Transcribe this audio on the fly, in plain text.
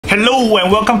Hello and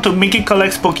welcome to Mickey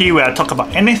Collects Poke, where I talk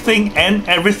about anything and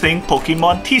everything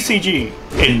Pokemon TCG.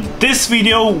 In this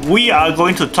video, we are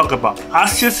going to talk about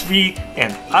Arceus V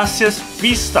and Arceus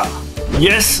VStar.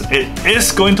 Yes, it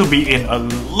is going to be in a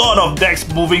lot of decks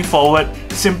moving forward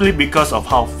simply because of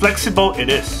how flexible it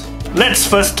is. Let's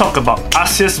first talk about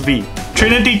Arceus V.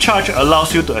 Trinity Charge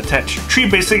allows you to attach 3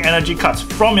 basic energy cards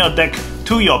from your deck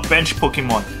to your bench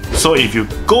Pokemon. So if you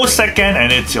go second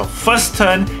and it's your first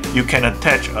turn, you can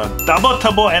attach a double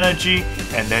turbo energy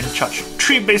and then charge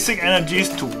 3 basic energies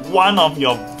to one of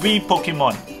your V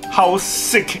Pokemon. How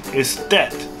sick is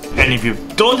that? And if you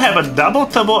don't have a double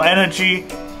turbo energy,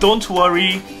 don't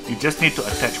worry, you just need to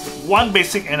attach 1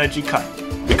 basic energy card.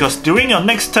 Because during your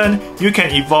next turn, you can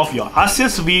evolve your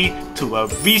Arceus V to a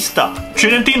V-Star.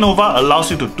 Trinity Nova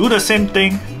allows you to do the same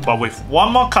thing, but with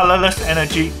 1 more colorless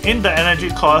energy in the energy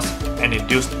cost and it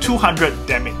deals 200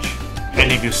 damage.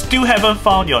 And if you still haven't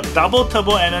found your double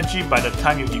turbo energy by the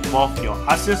time you evolve your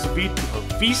Arceus V to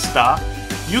a V-Star,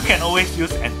 you can always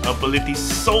use an ability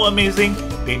so amazing,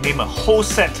 they name a whole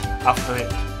set after it.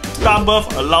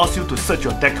 Starbirth allows you to search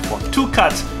your deck for 2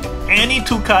 cards, any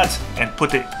 2 cards, and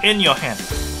put it in your hand.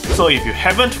 So if you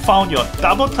haven't found your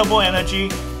double turbo energy,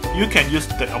 you can use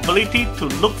the ability to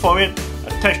look for it,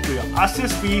 attach to your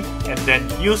Arceus V, and then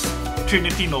use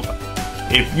Trinity Nova.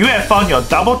 If you have found your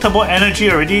double turbo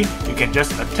energy already, you can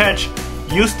just attach,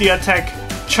 use the attack,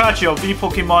 charge your V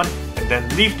Pokemon, and then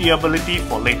leave the ability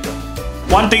for later.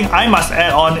 One thing I must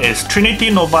add on is Trinity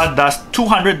Nova does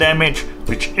 200 damage,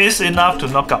 which is enough to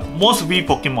knock out most V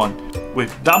Pokemon.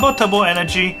 With double turbo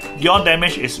energy, your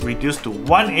damage is reduced to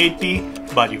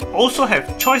 180, but you also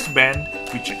have Choice Band,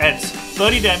 which adds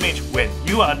 30 damage when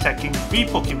you are attacking V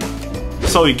Pokemon.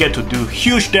 So you get to do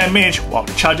huge damage while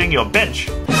charging your bench.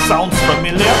 Sounds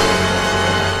familiar?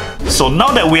 So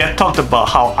now that we have talked about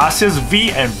how Arceus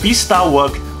V and V-Star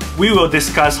work, we will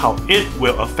discuss how it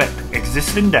will affect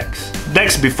existing decks.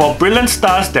 Decks before Brilliant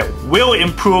Stars that will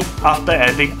improve after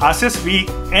adding Arceus V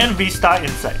and V-Star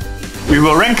inside. We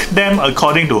will rank them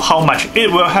according to how much it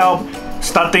will help,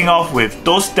 starting off with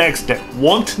those decks that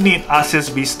won't need Arceus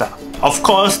V-Star. Of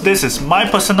course, this is my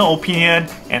personal opinion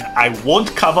and I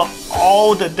won't cover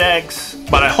all the decks,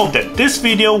 but I hope that this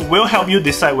video will help you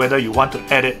decide whether you want to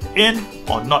add it in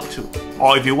or not to.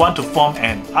 Or if you want to form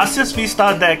an Arceus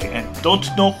V-Star deck and don't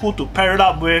know who to pair it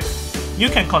up with, you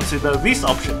can consider these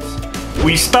options.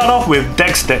 We start off with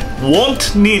decks that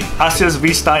won't need Arceus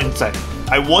V-Star inside.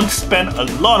 I won't spend a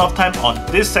lot of time on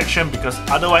this section because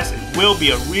otherwise it will be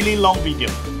a really long video.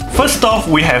 First off,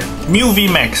 we have Mew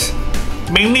VMAX.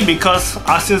 Mainly because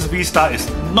Arceus V-Star is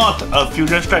not a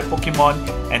Fusion Strike Pokemon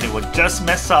and it will just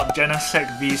mess up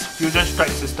Genesect V's Fusion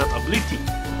Strike system ability.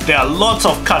 There are lots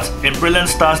of cards in Brilliant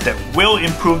Stars that will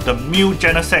improve the Mew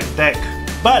Genesect deck,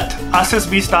 but Arceus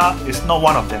V-Star is not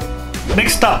one of them.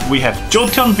 Next up, we have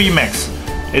Jolteon VMAX.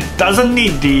 It doesn't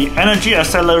need the energy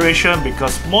acceleration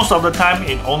because most of the time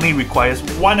it only requires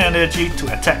 1 energy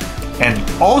to attack. And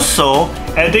also,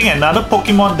 adding another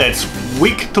Pokemon that's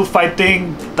weak to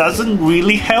fighting doesn't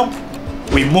really help.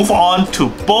 We move on to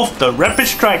both the Rapid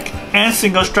Strike and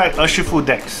Single Strike Urshifu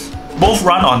decks. Both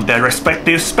run on their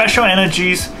respective special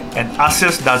energies and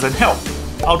Arceus doesn't help.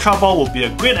 Ultra Ball will be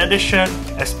a great addition,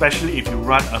 especially if you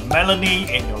run a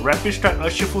Melanie in your Rapid Strike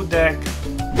Urshifu deck.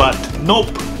 But nope,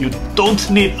 you don't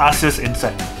need Arceus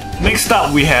inside. Next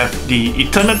up, we have the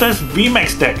Eternatus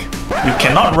VMAX deck. You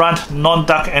cannot run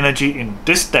non-dark energy in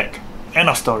this deck. End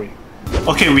of story.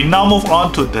 Okay, we now move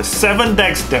on to the 7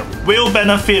 decks that will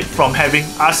benefit from having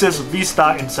Arceus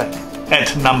V-Star inside.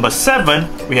 At number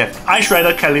 7, we have Ice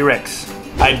Rider Calyrex.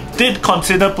 I did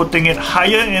consider putting it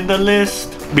higher in the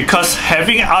list because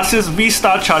having Arceus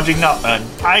V-Star charging up an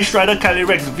Ice Rider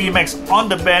Calyrex VMAX on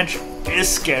the bench is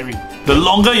scary. The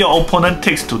longer your opponent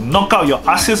takes to knock out your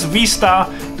Arceus V-Star,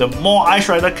 the more Ice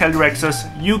Rider Calyrexes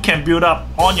you can build up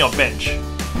on your bench.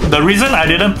 The reason I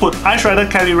didn't put Ice Rider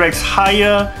Calyrex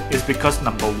higher is because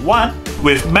number 1,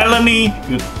 with Melanie,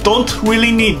 you don't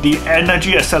really need the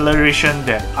energy acceleration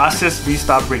that Arceus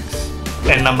V-Star brings.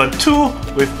 And number 2,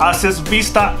 with Arceus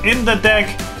V-Star in the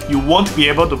deck, you won't be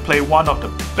able to play one of the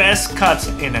best cards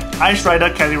in an Ice Rider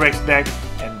Calyrex deck,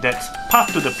 and that's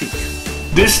Path to the Peak.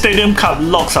 This Stadium card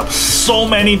locks up so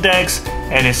many decks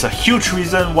and is a huge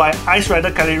reason why Ice Rider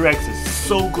Calyrex is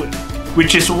so good.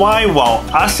 Which is why while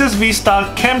Arceus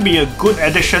V-Star can be a good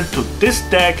addition to this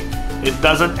deck, it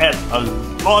doesn't add a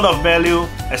lot of value,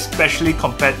 especially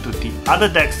compared to the other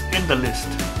decks in the list.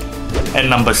 At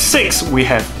number 6, we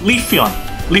have Leafeon.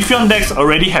 Leafeon decks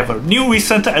already have a new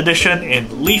recent addition in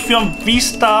Leafeon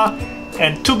V-Star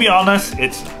and to be honest,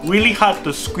 it's really hard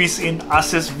to squeeze in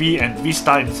Arceus V and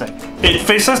V-Star inside. It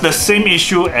faces the same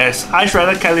issue as Ice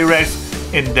Rider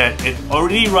Calyrex in that it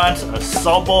already runs a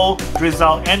Sobble,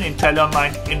 Drizzle and Inteleon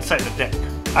line inside the deck.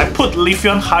 I put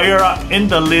Leafeon higher up in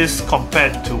the list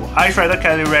compared to Ice Rider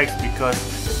Calyrex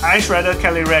because Ice Rider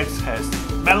Calyrex has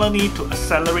Melanie to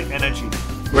accelerate energy,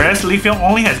 whereas Leafeon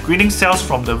only has Greening Cells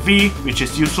from the V, which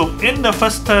is useful in the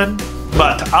first turn,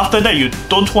 but after that you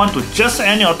don't want to just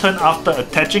end your turn after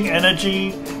attaching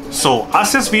energy, so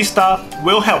Arceus V-Star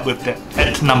will help with that.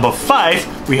 At number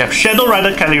 5, we have Shadow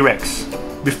Rider Calyrex.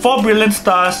 Before Brilliant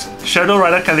Stars, Shadow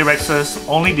Rider Calyrexes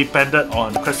only depended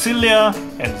on Cresselia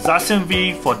and Zacian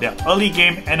V for their early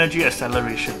game energy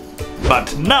acceleration.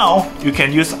 But now, you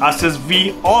can use Arceus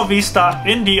V or V-Star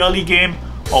in the early game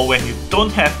or when you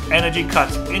don't have energy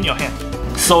cards in your hand.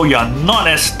 So you're not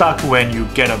as stuck when you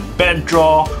get a bad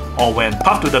draw or when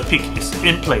Path to the Peak is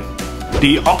in play.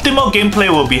 The optimal gameplay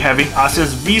will be having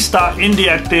Arceus V-Star in the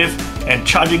active and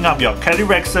charging up your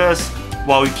Calyrexes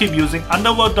while you keep using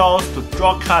Underworld Dolls to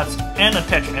draw cards and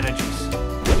attach energies.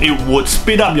 It would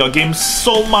speed up your game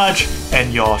so much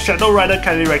and your Shadow Rider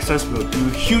Calyrexes will do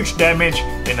huge damage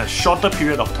in a shorter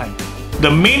period of time. The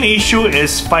main issue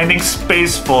is finding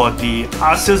space for the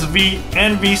Arceus V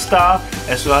and V-Star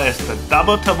as well as the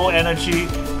double turbo energy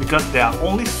because there are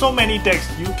only so many decks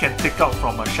you can take out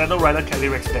from a Shadow Rider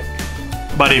Calyrex deck.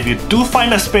 But if you do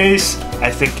find a space, I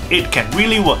think it can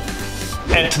really work.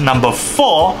 At number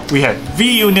 4, we have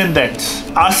V-Union decks.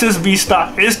 Arceus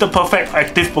V-Star is the perfect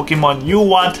active Pokemon you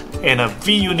want in a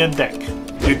V-Union deck.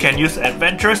 You can use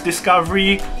Adventurous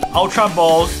Discovery, Ultra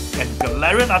Balls, and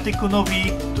Galarian Articuno V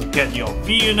to get your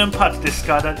V-Union parts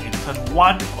discarded in turn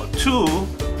 1 or 2,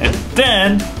 and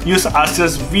then use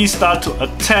Arceus V-Star to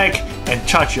attack and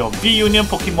charge your V-Union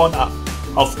Pokemon up.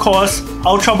 Of course,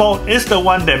 Ultra Ball is the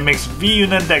one that makes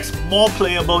V-Union decks more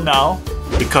playable now,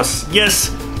 because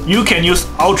yes, you can use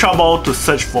Ultra Ball to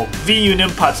search for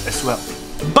V-Union parts as well.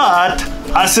 But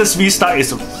Arceus V-Star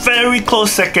is a very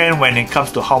close second when it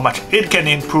comes to how much it can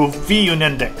improve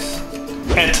V-Union decks.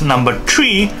 At number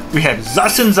 3, we have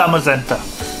Zacian Zamazenta.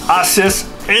 Arceus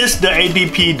is the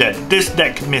ADP that this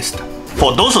deck missed.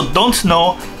 For those who don't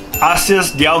know,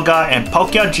 Arceus, Dialga and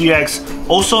Palkia GX,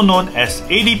 also known as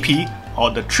ADP or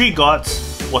the Three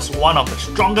Gods, was one of the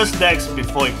strongest decks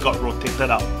before it got rotated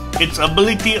out. Its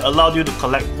ability allowed you to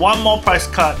collect one more prize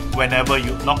card whenever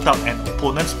you knocked out an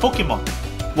opponent's Pokemon.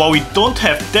 While we don't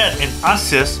have that in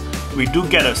Arceus, we do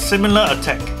get a similar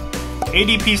attack.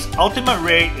 ADP's Ultimate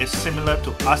Ray is similar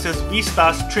to Arceus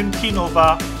V-Star's Trinity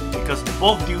Nova because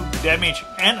both do damage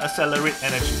and accelerate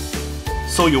energy.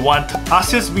 So you want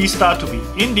Arceus V-Star to be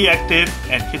in the active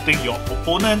and hitting your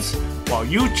opponents while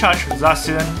you charge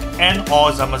Zacian and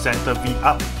or Zamazenta V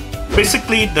up.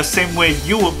 Basically the same way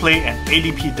you would play an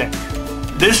ADP deck.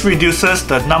 This reduces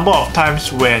the number of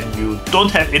times when you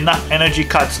don't have enough energy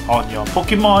cards on your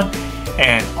Pokemon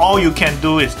and all you can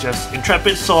do is just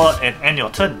Intrepid Sword and end your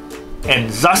turn. And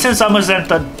Zacian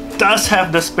Zamazenta does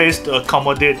have the space to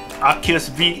accommodate Arceus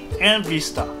V and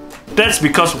V-Star. That's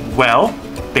because, well,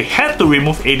 they had to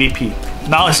remove ADP.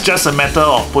 Now it's just a matter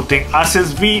of putting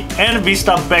Arceus V and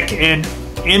V-Star back in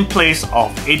place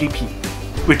of ADP.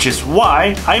 Which is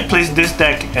why I placed this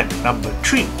deck at number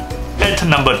 3. At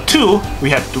number 2, we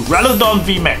have Duraludon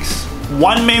VMAX.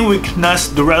 One main weakness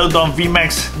Duraludon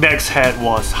VMAX decks had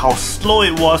was how slow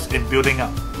it was in building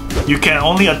up. You can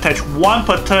only attach one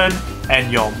per turn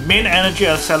and your main energy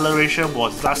acceleration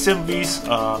was Zacian V's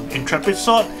Intrepid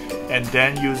Sword and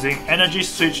then using Energy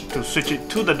Switch to switch it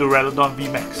to the Duraludon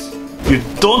VMAX. You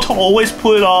don't always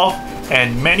pull it off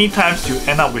and many times you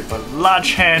end up with a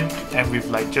large hand and with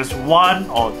like just 1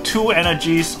 or 2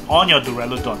 energies on your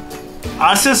Duraludon.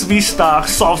 Arceus V-Star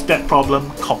solves that problem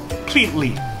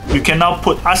completely. You can now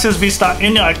put Arceus V-Star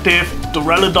in your active,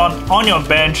 Duraludon on your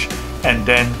bench, and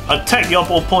then attack your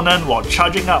opponent while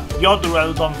charging up your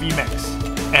Duraludon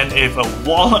VMAX. And if a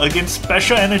wall against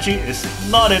special energy is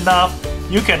not enough,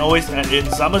 you can always add in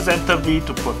Zamazenta V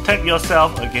to protect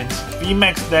yourself against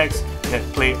VMAX decks that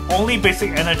play only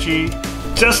basic energy,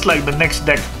 just like the next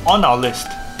deck on our list.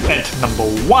 At number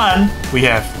 1, we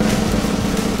have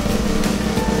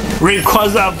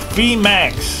Rayquaza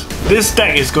VMAX. This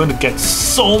deck is going to get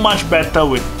so much better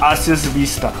with Arceus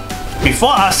V-Star. Before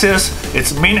Arceus,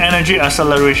 its main energy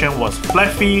acceleration was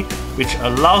Fluffy, which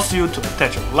allows you to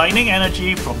attach lightning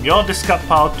energy from your discard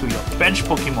pile to your bench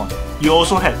Pokemon. You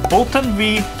also had Bolton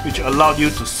V, which allowed you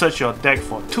to search your deck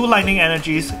for 2 lightning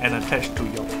energies and attach to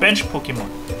your bench Pokemon.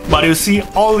 But you see,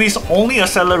 all these only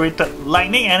accelerated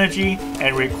lightning energy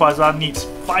and Rayquaza needs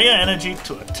fire energy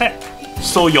to attack.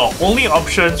 so your only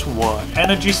options were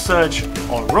Energy Surge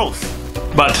or Rose.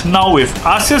 But now with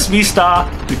Arceus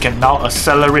VStar, you can now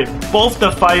accelerate both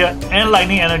the Fire and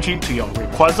Lightning energy to your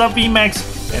Rayquaza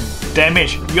VMAX and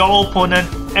damage your opponent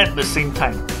at the same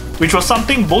time, which was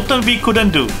something Bolton V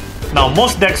couldn't do. Now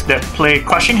most decks that play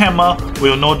Crushing Hammer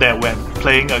will know that when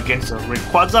playing against a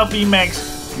Rayquaza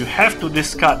VMAX, you have to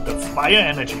discard the Fire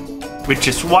energy, which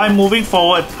is why moving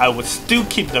forward I would still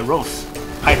keep the Rose.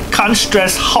 I can't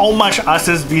stress how much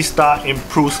Arceus VStar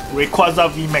improves Rayquaza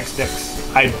VMAX decks.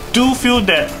 I do feel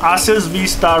that Arceus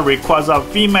VStar Rayquaza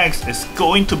VMAX is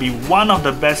going to be one of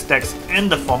the best decks in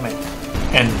the format.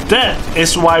 And that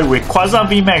is why Rayquaza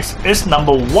VMAX is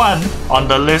number 1 on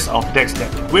the list of decks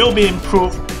that will be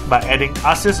improved by adding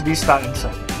Arceus VStar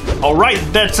inside. Alright,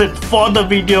 that's it for the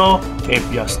video.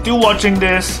 If you're still watching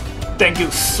this, thank you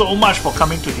so much for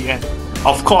coming to the end.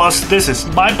 Of course, this is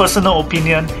my personal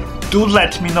opinion. Do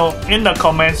let me know in the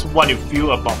comments what you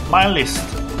feel about my list.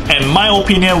 And my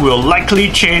opinion will likely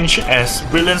change as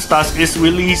Brilliant Stars is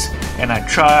released and I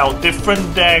try out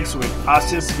different decks with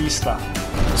Arceus VStar.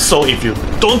 So if you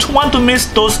don't want to miss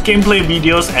those gameplay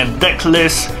videos and deck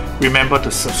lists, remember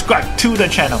to subscribe to the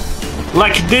channel.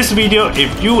 Like this video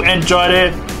if you enjoyed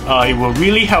it, it will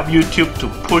really help YouTube to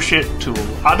push it to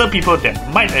other people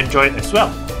that might enjoy it as well.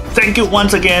 Thank you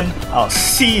once again, I'll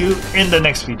see you in the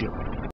next video.